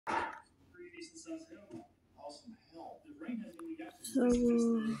So,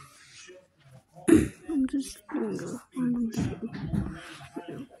 I'm just doing a random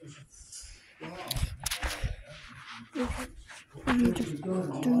video. I'm just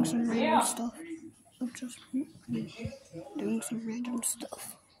doing some random stuff. So just doing some random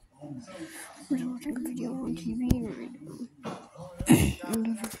stuff. I'm just watching a video on TV right now. And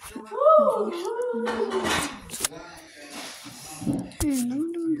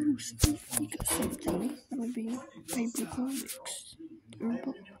I'm doing like something that would be paper comics or a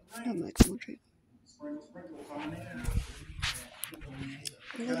book that makes more cheap.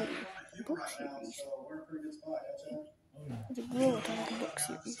 Another book series. It's a girl with like a book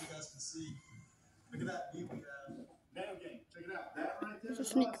series. It's a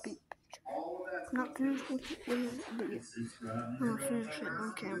sneak peek. I'm not finished with it yet, but yeah. I'll finish it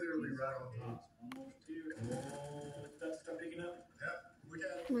on camera.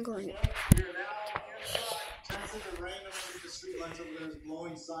 Oh my god.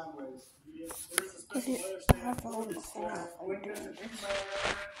 If I have all before I would do this.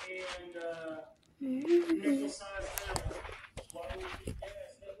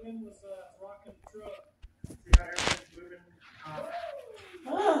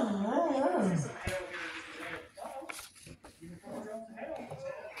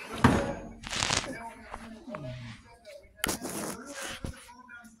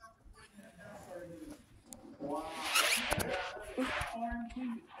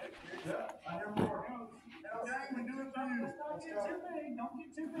 Don't get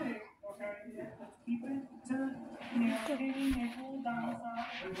too big, okay? Keep it to,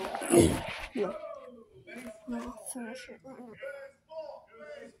 yeah. No, finish it right now.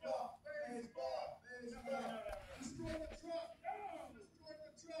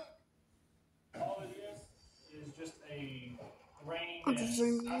 All it is just a rain. I'll just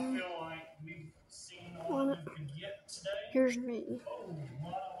zoom in. I feel like we've seen all of it today. Here's me.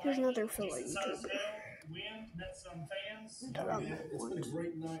 Here's another fellow YouTuber. That I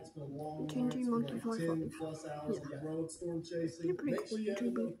want. TNG Monkey 45. Yeah. You're pretty cool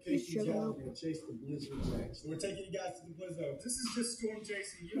YouTuber. He's checking out. We're taking you guys to the Blizzo. This is just storm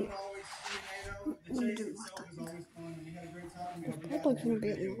chasing. You don't always see the chase itself is always fun. We had a great time. It's probably going to be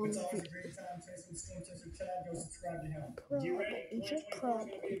a long video. It's just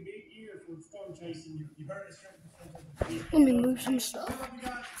probably. Let me move some stuff.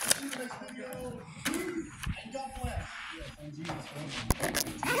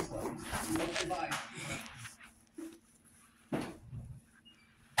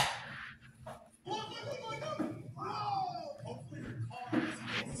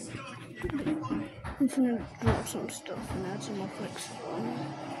 I'm gonna drop some stuff and add some effects on it.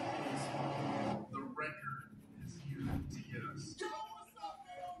 The record is here to get us.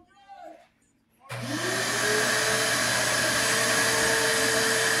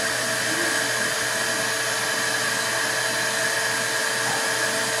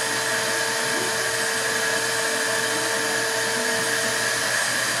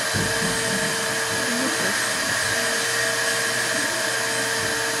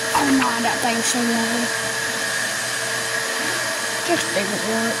 Oh my, that thing's so long. Just didn't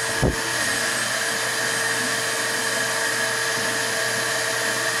work.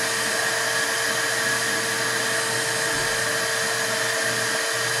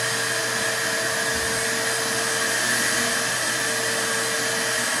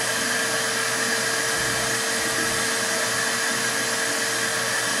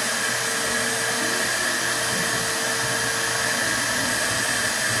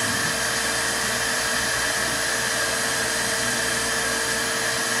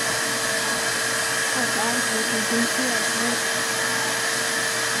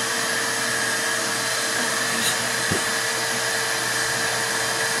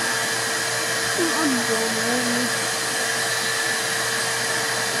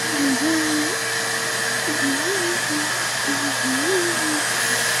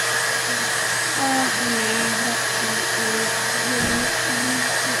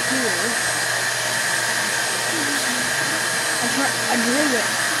 I drew it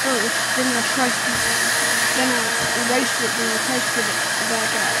first, then I traced it, then I erased it, then I pasted it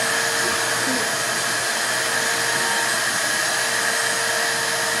back out.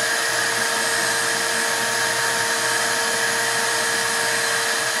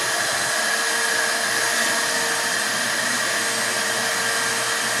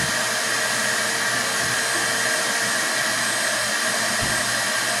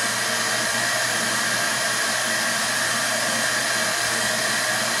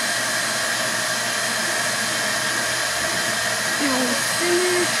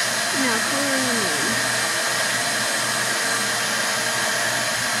 Finish.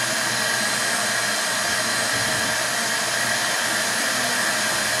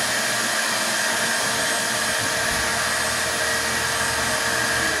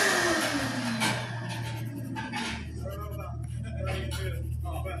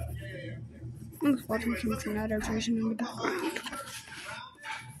 watching some tornado chasing in the background.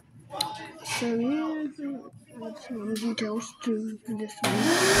 So yeah, add some details to this one. Yeah,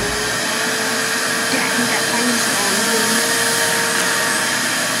 I think that thing's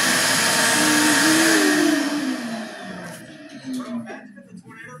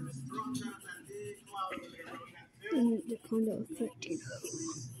and it kind of affected her.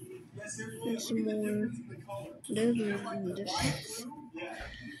 And some more deadly than this.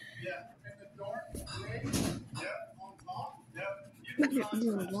 Maybe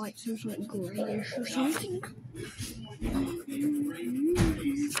the light seems like grayish or something.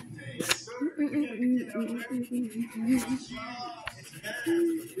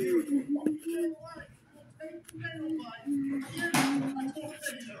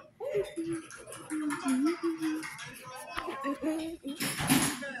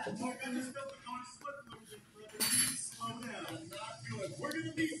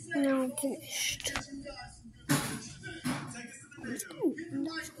 Now I'm finished. Ooh,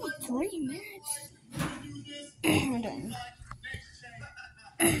 that's like 3 minutes. Hold on.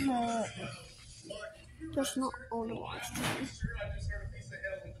 That's not all the live stream.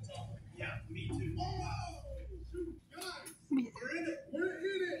 Yeah, me too. We're in it.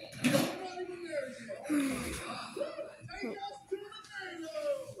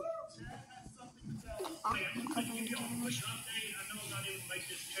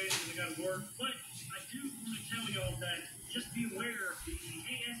 Just be aware, the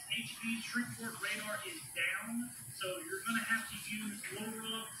ASHB Shreveport radar is down, so you're going to have to use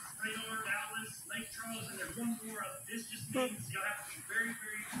LORA, radar, Dallas, Lake Charles, and there's one more. This just means you'll have to be very,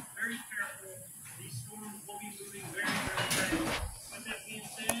 very, very careful. These storms will be moving very, very fast. With that being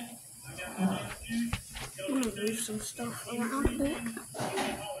said, I got my news. I'm going to move some stuff around a bit.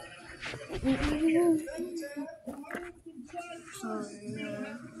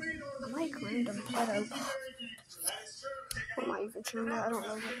 I like random Play-Doh. I'm not even sure that. I don't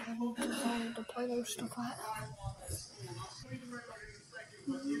know what the Play-Doh stuff at.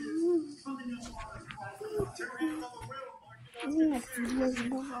 Next video's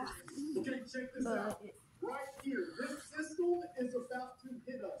more often. But right here, this system is about to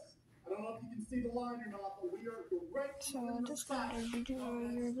hit us. I don't know if you can see the line or not, but we are direct. So this guy is video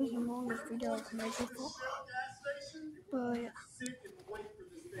right here. This is the longest video I can make before. But yeah. Sit and wait for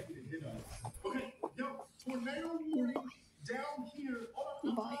this thing to hit us. Okay, yo, tornado warning.